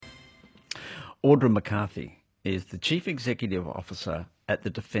Audra McCarthy is the Chief Executive Officer at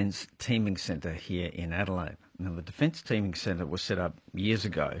the Defence Teaming Centre here in Adelaide. Now, the Defence Teaming Centre was set up years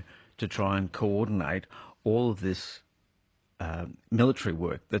ago to try and coordinate all of this military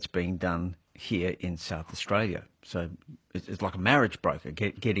work that's being done here in South Australia. So it's like a marriage broker,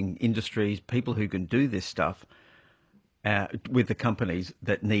 getting industries, people who can do this stuff with the companies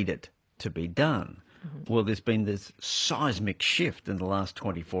that need it to be done. Mm-hmm. Well, there's been this seismic shift in the last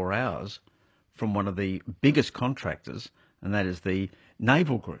 24 hours from one of the biggest contractors, and that is the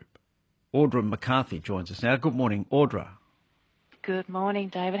Naval Group. Audra McCarthy joins us now. Good morning, Audra. Good morning,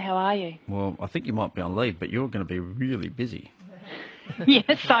 David. How are you? Well, I think you might be on leave, but you're going to be really busy.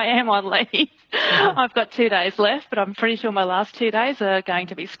 Yes, I am on leave. I've got 2 days left, but I'm pretty sure my last 2 days are going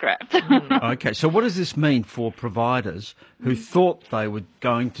to be scrapped. Okay, so what does this mean for providers who thought they were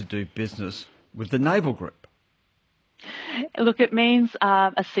going to do business with the Naval Group? Look, it means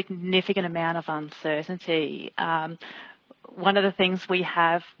a significant amount of uncertainty. One of the things we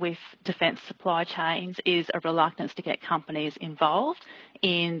have with defence supply chains is a reluctance to get companies involved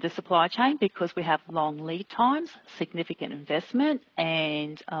in the supply chain because we have long lead times, significant investment,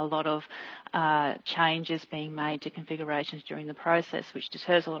 and a lot of changes being made to configurations during the process, which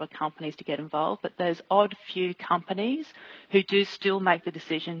deters a lot of companies to get involved. But those odd few companies who do still make the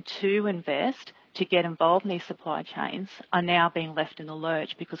decision to invest, to get involved in these supply chains, are now being left in the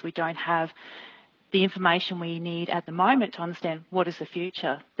lurch because we don't have the information we need at the moment to understand what is the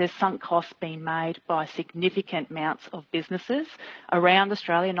future. There's sunk costs being made by significant amounts of businesses around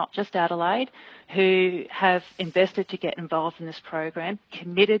Australia, not just Adelaide, who have invested to get involved in this program,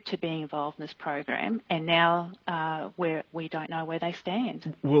 committed to being involved in this program, and now we don't know where they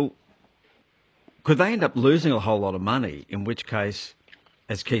stand. Well, could they end up losing a whole lot of money, in which case,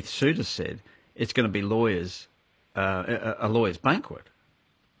 as Keith Suter said, it's going to be a lawyer's banquet?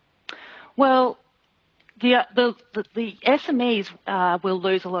 Well, the SMEs will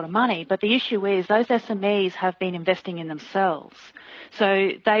lose a lot of money, but the issue is those SMEs have been investing in themselves.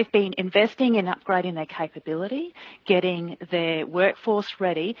 So they've been investing in upgrading their capability, getting their workforce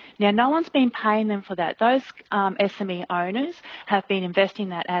ready. Now, no one's been paying them for that. Those SME owners have been investing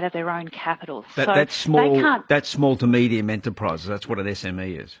that out of their own capital. That's small to medium enterprises. That's what an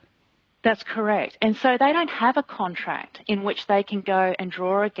SME is. That's correct. And so they don't have a contract in which they can go and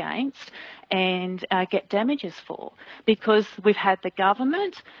draw against and get damages for, because we've had the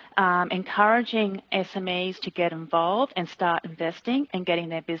government encouraging SMEs to get involved and start investing and getting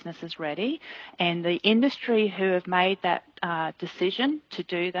their businesses ready. And the industry who have made that decision to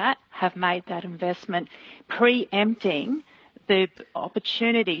do that have made that investment preempting the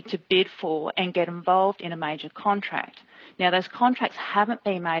opportunity to bid for and get involved in a major contract. Now, those contracts haven't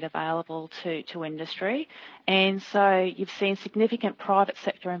been made available to industry, and so you've seen significant private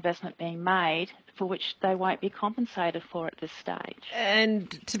sector investment being made for which they won't be compensated for at this stage. And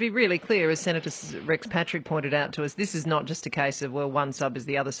to be really clear, as Senator Rex Patrick pointed out to us, this is not just a case of, well, one sub is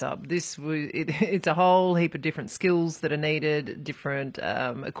the other sub. It's a whole heap of different skills that are needed, different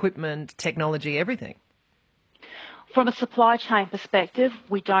equipment, technology, everything. From a supply chain perspective,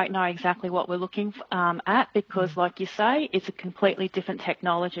 we don't know exactly what we're looking at because, like you say, it's a completely different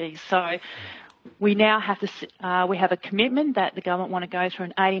technology. So we now have we have a commitment that the government want to go through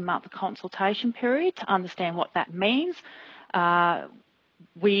an 18-month consultation period to understand what that means.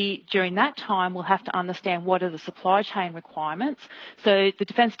 During that time, will have to understand what are the supply chain requirements. So the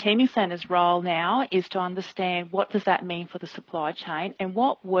Defence Teaming Centre's role now is to understand what does that mean for the supply chain and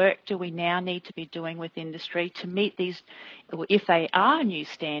what work do we now need to be doing with industry to meet these, if they are new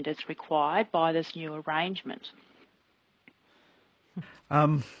standards required by this new arrangement.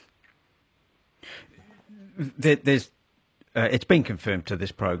 It's been confirmed to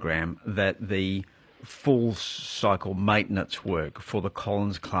this program that the full cycle maintenance work for the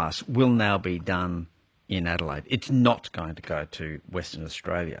Collins class will now be done in Adelaide. It's not going to go to Western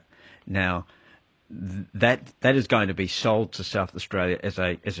Australia. Now, that is going to be sold to South Australia as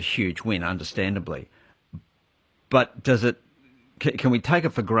a huge win, understandably. But can we take it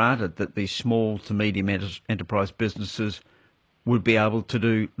for granted that these small to medium enterprise businesses would be able to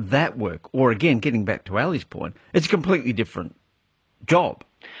do that work? Or again, getting back to Ali's point, it's a completely different job.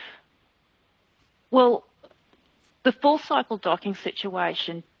 Well, the full cycle docking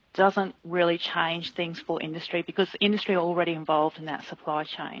situation doesn't really change things for industry because industry are already involved in that supply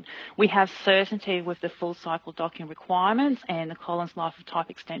chain. We have certainty with the full cycle docking requirements and the Collins Life of Type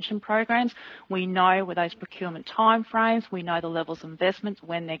extension programs. We know with those procurement timeframes, we know the levels of investment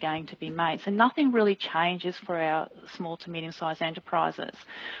when they're going to be made. So nothing really changes for our small to medium-sized enterprises.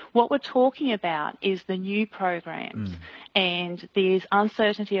 What we're talking about is the new programs, and there's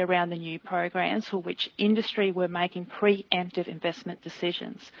uncertainty around the new programs for which industry were making preemptive investment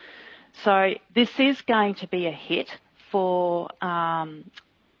decisions. So this is going to be a hit for our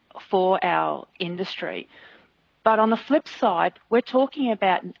industry. But on the flip side, we're talking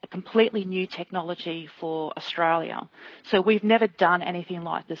about a completely new technology for Australia. So we've never done anything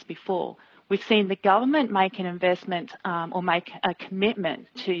like this before. We've seen the government make an investment or make a commitment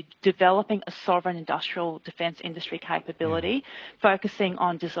to developing a sovereign industrial defence industry capability, focusing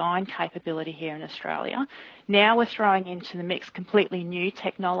on design capability here in Australia. Now we're throwing into the mix completely new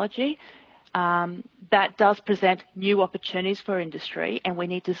technology. That does present new opportunities for industry, and we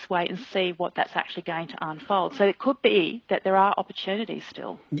need to wait and see what that's actually going to unfold. So it could be that there are opportunities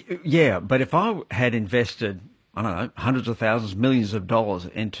still. Yeah, but if I had invested, I don't know, hundreds of thousands, millions of dollars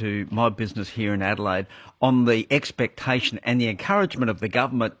into my business here in Adelaide on the expectation and the encouragement of the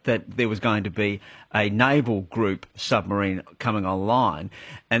government that there was going to be a naval group submarine coming online,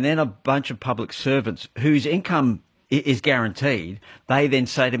 and then a bunch of public servants whose income is guaranteed, they then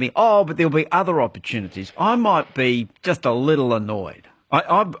say to me, oh, but there'll be other opportunities, I might be just a little annoyed.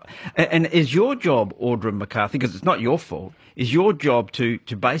 And is your job, Audra McCarthy, because it's not your fault, is your job to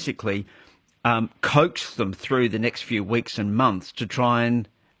basically coax them through the next few weeks and months to try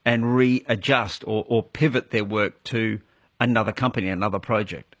and readjust or pivot their work to another company, another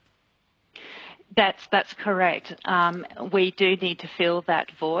project? That's correct. We do need to fill that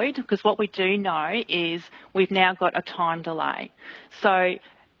void because what we do know is we've now got a time delay. So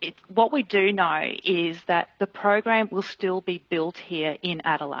what we do know is that the program will still be built here in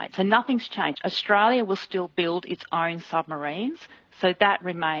Adelaide. So nothing's changed. Australia will still build its own submarines. So that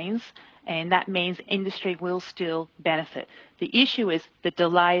remains, and that means industry will still benefit. The issue is the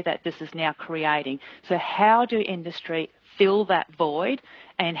delay that this is now creating. So how do industry fill that void,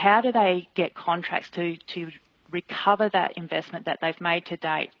 and how do they get contracts to recover that investment that they've made to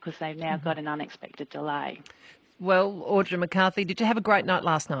date because they've now got an unexpected delay? Well, Audra McCarthy, did you have a great night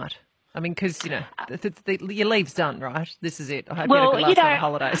last night? I mean, because, your leave's done, right? This is it. I hope you had a good last night of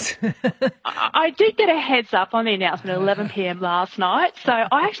holidays. I did get a heads up on the announcement at 11 p.m. last night, so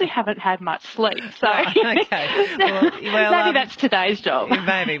I actually haven't had much sleep. So okay. Well, maybe that's today's job.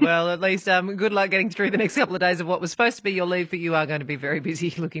 Maybe. Well, at least good luck getting through the next couple of days of what was supposed to be your leave, but you are going to be very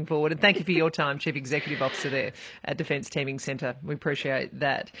busy looking forward. And thank you for your time, Chief Executive Officer there at Defence Teaming Centre. We appreciate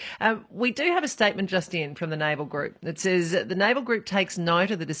that. We do have a statement just in from the Naval Group that says the Naval Group takes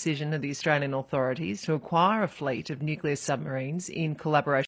note of the decision of the Australian authorities to acquire a fleet of nuclear submarines in collaboration